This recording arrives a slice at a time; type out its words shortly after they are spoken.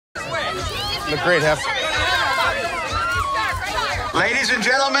Look great, Hef. Ladies and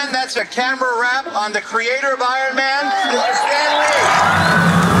gentlemen, that's a camera wrap on the creator of Iron Man, Mr. Stan Lee.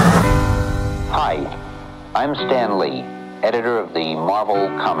 Hi, I'm Stan Lee, editor of the Marvel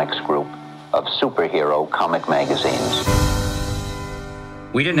Comics group of superhero comic magazines.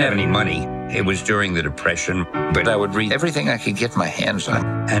 We didn't have any money. It was during the Depression, but I would read everything I could get my hands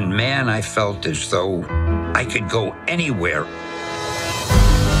on. And man, I felt as though I could go anywhere.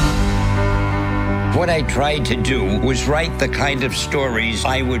 What I tried to do was write the kind of stories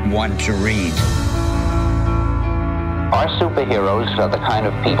I would want to read. Our superheroes are the kind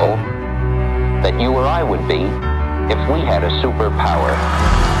of people that you or I would be if we had a superpower.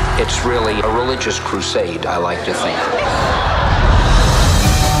 It's really a religious crusade, I like to think.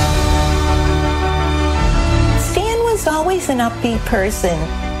 Stan was always an upbeat person.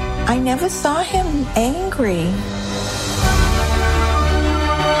 I never saw him angry.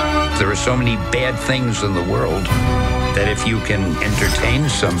 There are so many bad things in the world that if you can entertain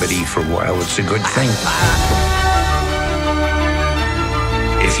somebody for a while, it's a good thing.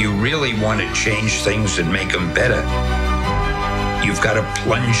 If you really want to change things and make them better, you've got to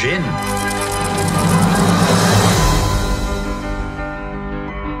plunge in.